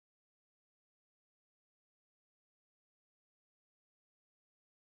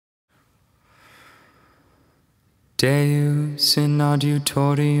Deus in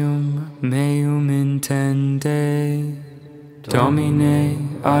Adjutorium meum intende,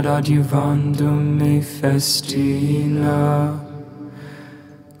 Domine ad adjuvandum me festina.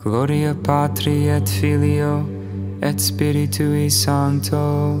 Gloria Patri et Filio et Spiritui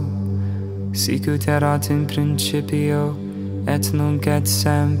Sancto, sicut erat in principio et nunc et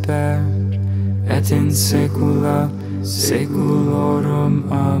semper et in saecula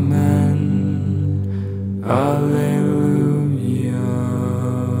saeculorum. Amen. Alleluia.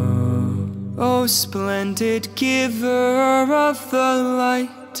 O splendid giver of the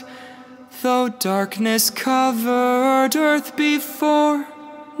light, though darkness covered earth before,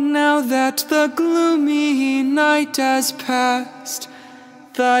 now that the gloomy night has passed,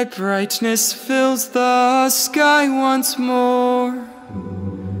 thy brightness fills the sky once more.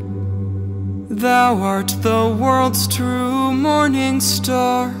 Thou art the world's true morning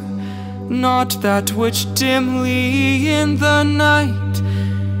star, not that which dimly in the night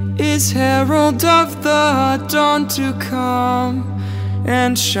is herald of the dawn to come,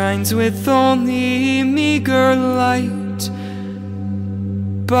 and shines with only meager light,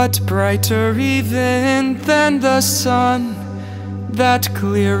 but brighter even than the sun, that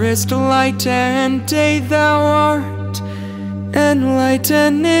clearest light and day thou art,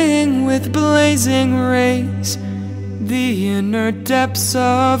 enlightening with blazing rays the inner depths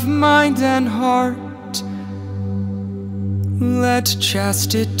of mind and heart. Let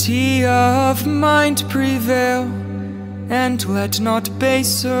chastity of mind prevail, and let not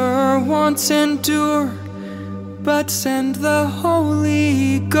baser wants endure, but send the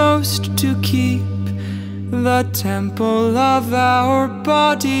Holy Ghost to keep the temple of our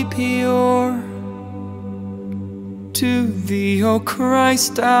body pure. To thee, O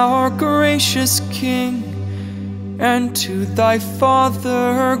Christ, our gracious King, and to thy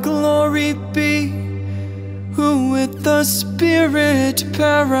Father glory be, who with the Spirit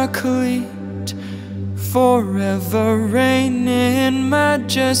Paraclete forever reign in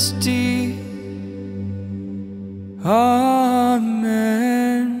majesty. Amen.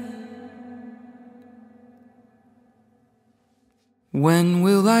 When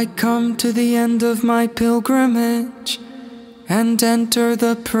will I come to the end of my pilgrimage and enter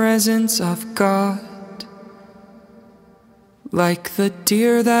the presence of God? Like the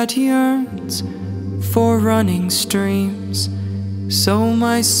deer that yearns for running streams, so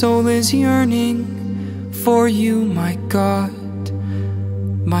my soul is yearning for you, my God.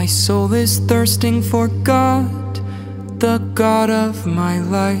 My soul is thirsting for God, the God of my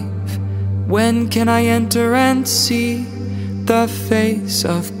life. When can I enter and see the face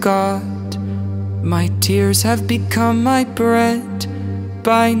of God? My tears have become my bread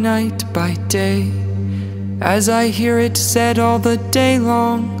by night, by day, as I hear it said all the day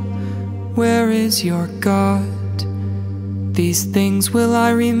long, where is your God? These things will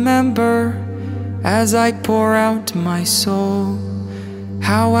I remember as I pour out my soul,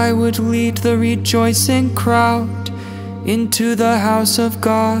 how I would lead the rejoicing crowd into the house of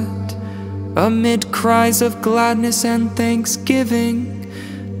God, amid cries of gladness and thanksgiving,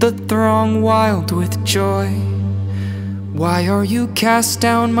 the throng wild with joy. Why are you cast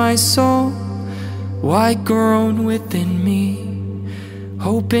down, my soul? Why groan within me?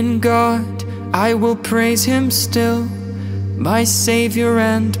 Hope in God, I will praise him still, my Savior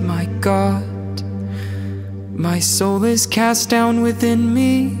and my God. My soul is cast down within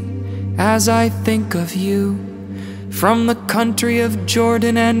me as I think of you, from the country of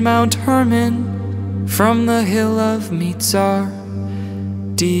Jordan and Mount Hermon, from the hill of Mizar.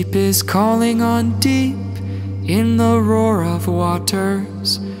 Deep is calling on deep in the roar of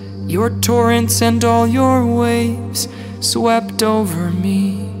waters. Your torrents and all your waves swept over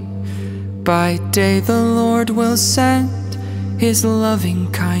me. By day the Lord will send his loving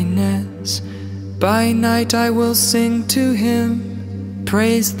kindness, by night I will sing to him,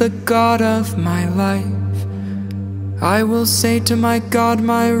 praise the God of my life. I will say to my God,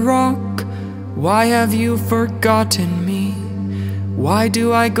 my rock, why have you forgotten me? Why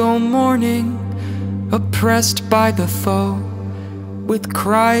do I go mourning, oppressed by the foe? With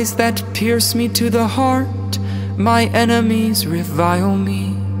cries that pierce me to the heart, my enemies revile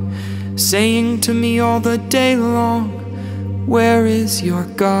me, saying to me all the day long, where is your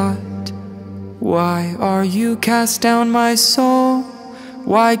God? Why are you cast down, my soul?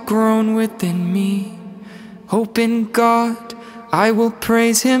 Why groan within me? Hope in God, I will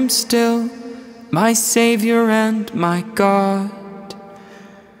praise him still, my Savior and my God.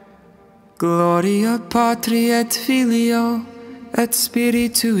 Gloria Patri et Filio et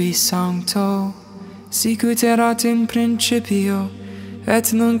Spiritui Sancto, sicut erat in principio,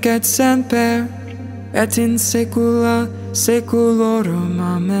 et nunc et semper, et in saecula saeculorum.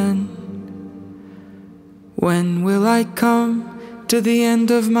 Amen. When will I come to the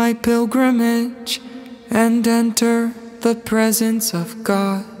end of my pilgrimage and enter the presence of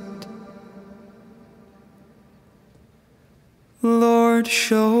God? Lord,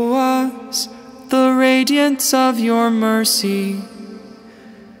 show us the radiance of your mercy.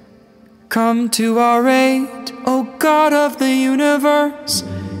 Come to our aid, O God of the universe,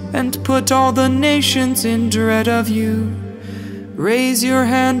 and put all the nations in dread of you. Raise your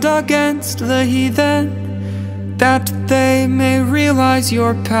hand against the heathen, that they may realize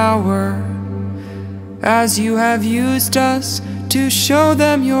your power. As you have used us to show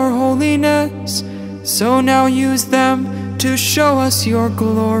them your holiness, so now use them to show us your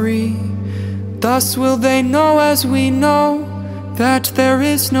glory. Thus will they know, as we know, that there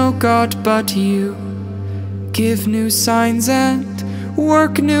is no God but you. Give new signs and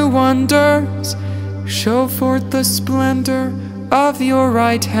work new wonders. Show forth the splendor of your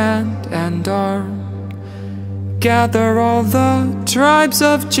right hand and arm. Gather all the tribes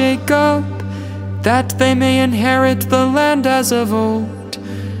of Jacob, that they may inherit the land as of old.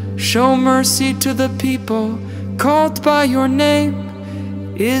 Show mercy to the people called by your name,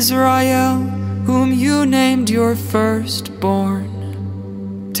 Israel, whom you named your firstborn.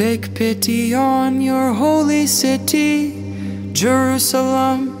 Take pity on your holy city,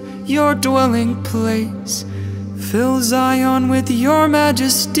 Jerusalem, your dwelling place. Fill Zion with your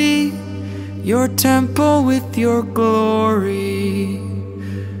majesty, your temple with your glory.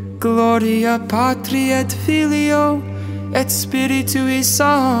 Gloria Patri et Filio et Spiritui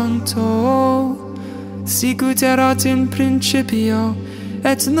Sancto, sicut erat in principio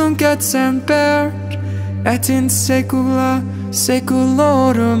et nunc et semper et in saecula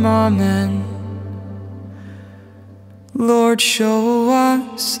saeculorum. Amen. Lord, show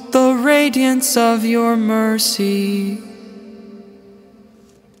us the radiance of your mercy.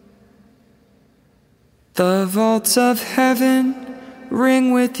 The vaults of heaven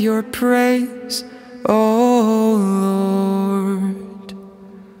ring with your praise, O Lord.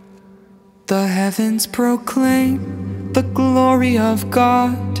 The heavens proclaim the glory of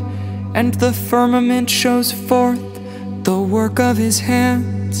God, and the firmament shows forth the work of his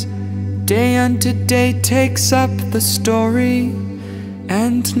hands. Day unto day takes up the story,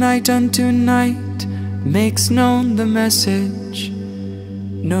 and night unto night makes known the message.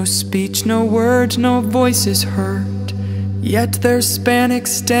 No speech, no word, no voice is heard, yet their span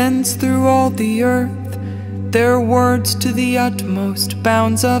extends through all the earth, their words to the utmost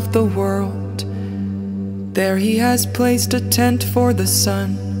bounds of the world. There he has placed a tent for the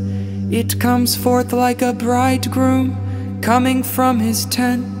sun. It comes forth like a bridegroom coming from his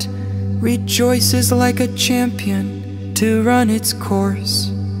tent, rejoices like a champion to run its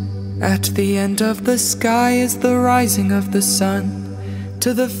course. At the end of the sky is the rising of the sun.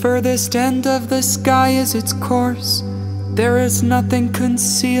 To the furthest end of the sky is its course. There is nothing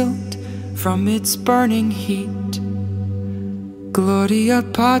concealed from its burning heat. Gloria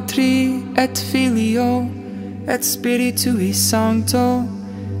Patri et Filio et Spiritui Sancto,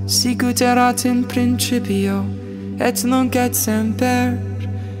 sicut erat in principio et nunc et semper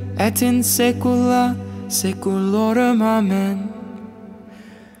et in saecula saeculorum. Amen.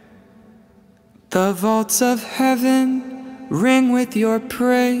 The vaults of heaven ring with your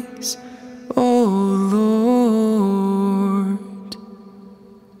praise, O Lord.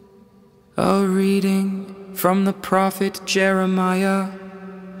 A reading from the prophet Jeremiah.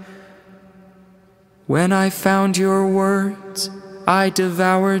 When I found your words, I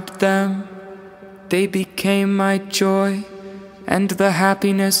devoured them. They became my joy and the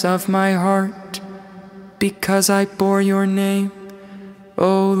happiness of my heart, because I bore your name,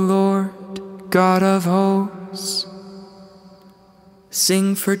 O Lord, God of hosts.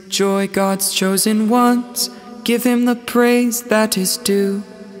 Sing for joy, God's chosen ones, give him the praise that is due.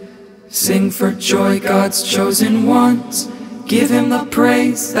 Sing for joy, God's chosen ones, give him the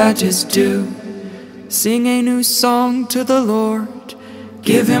praise that is due. Sing a new song to the Lord,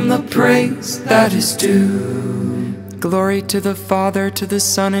 give him the praise that is due. Glory to the Father, to the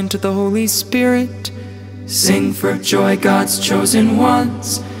Son, and to the Holy Spirit. Sing for joy, God's chosen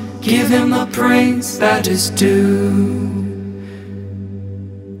ones, give him the praise that is due.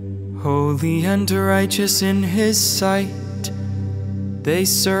 Holy and righteous in his sight, they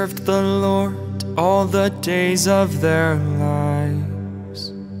served the Lord all the days of their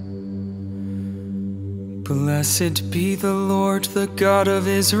lives. Blessed be the Lord, the God of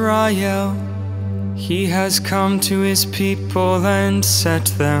Israel. He has come to his people and set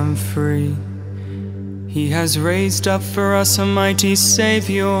them free. He has raised up for us a mighty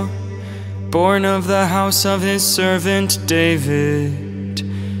Savior, born of the house of his servant David.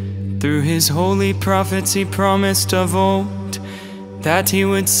 Through his holy prophets he promised of old that he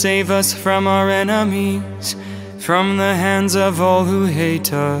would save us from our enemies, from the hands of all who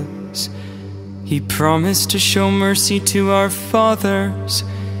hate us. He promised to show mercy to our fathers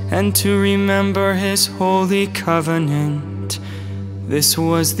and to remember his holy covenant. This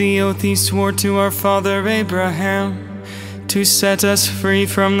was the oath he swore to our father Abraham, to set us free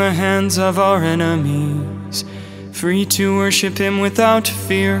from the hands of our enemies, free to worship him without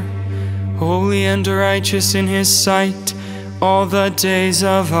fear, holy and righteous in his sight all the days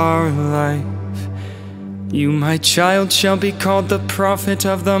of our life. You, my child, shall be called the prophet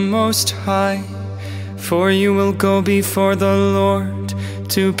of the Most High, for you will go before the Lord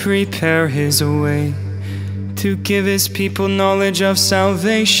to prepare his way, to give his people knowledge of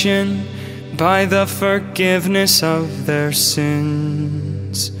salvation by the forgiveness of their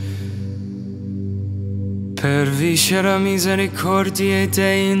sins. Per viscera misericordiae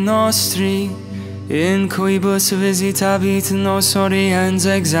Dei nostri, in quibus visitabit nos oriens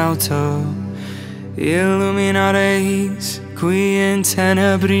exauto, illuminare eis, qui in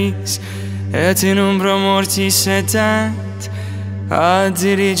tenebris et in umbra mortis sedet, ad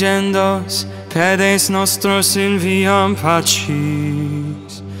dirigendos pedes nostros in viam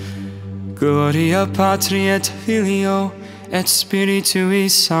pacis. Gloria Patri et Filio et Spiritui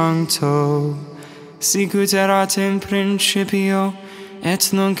Sancto, sicut erat in principio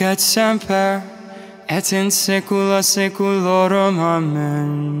et nunc et semper et in saecula saeculorum.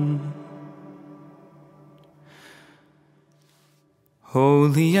 Amen.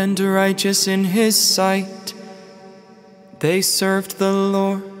 Holy and righteous in his sight, they served the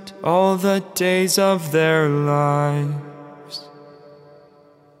Lord all the days of their lives.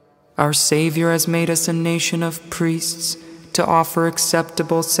 Our Savior has made us a nation of priests to offer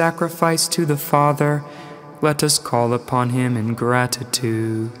acceptable sacrifice to the Father. Let us call upon him in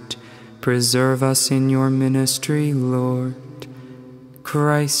gratitude. Preserve us in your ministry, Lord.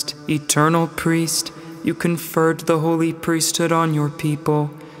 Christ, eternal priest, you conferred the holy priesthood on your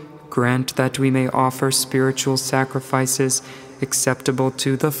people. Grant that we may offer spiritual sacrifices acceptable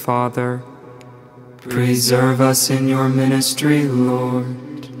to the Father. Preserve us in your ministry,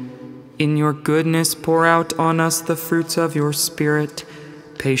 Lord. In your goodness, pour out on us the fruits of your Spirit,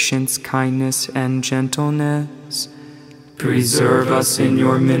 patience, kindness, and gentleness. Preserve us in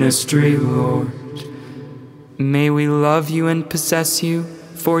your ministry, Lord. May we love you and possess you,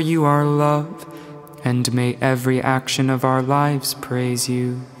 for you are love, and may every action of our lives praise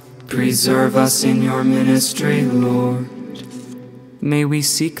you. Preserve us in your ministry, Lord. May we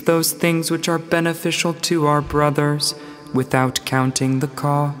seek those things which are beneficial to our brothers, without counting the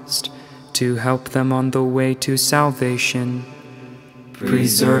cost, to help them on the way to salvation.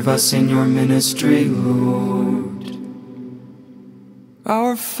 Preserve us in your ministry, Lord.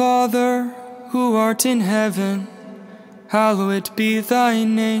 Our Father, who art in heaven, hallowed be thy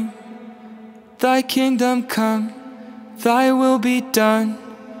name. Thy kingdom come, thy will be done,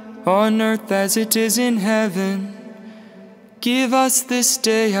 on earth as it is in heaven. Give us this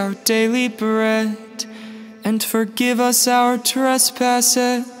day our daily bread, and forgive us our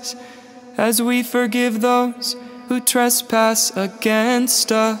trespasses, as we forgive those who trespass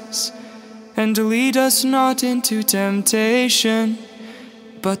against us. And lead us not into temptation,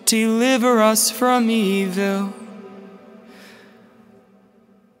 but deliver us from evil.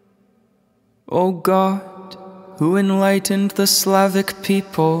 O God, who enlightened the Slavic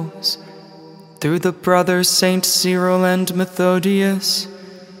peoples through the brothers Saint Cyril and Methodius,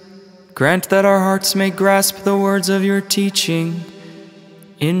 grant that our hearts may grasp the words of your teaching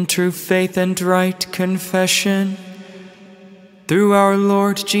in true faith and right confession. Through our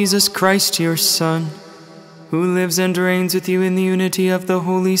Lord Jesus Christ, your Son, who lives and reigns with you in the unity of the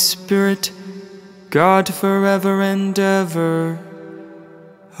Holy Spirit, God forever and ever.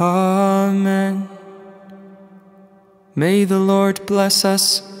 Amen. May the Lord bless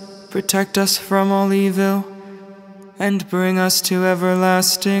us, protect us from all evil, and bring us to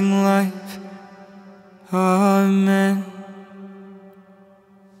everlasting life. Amen.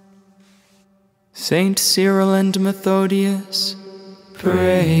 Saint Cyril and Methodius,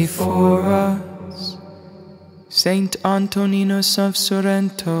 pray for us. Saint Antoninus of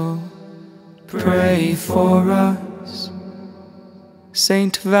Sorrento, pray for us.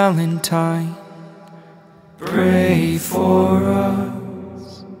 Saint Valentine, pray for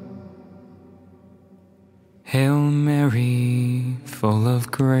us. Hail Mary, full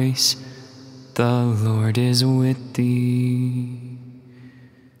of grace, the Lord is with thee.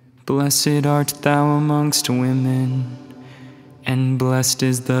 Blessed art thou amongst women, and blessed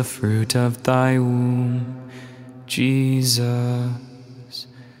is the fruit of thy womb, Jesus.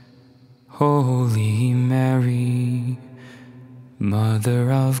 Holy Mary,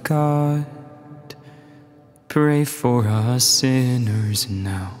 Mother of God, pray for us sinners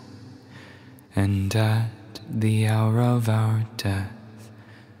now and at the hour of our death.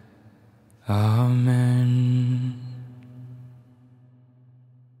 Amen.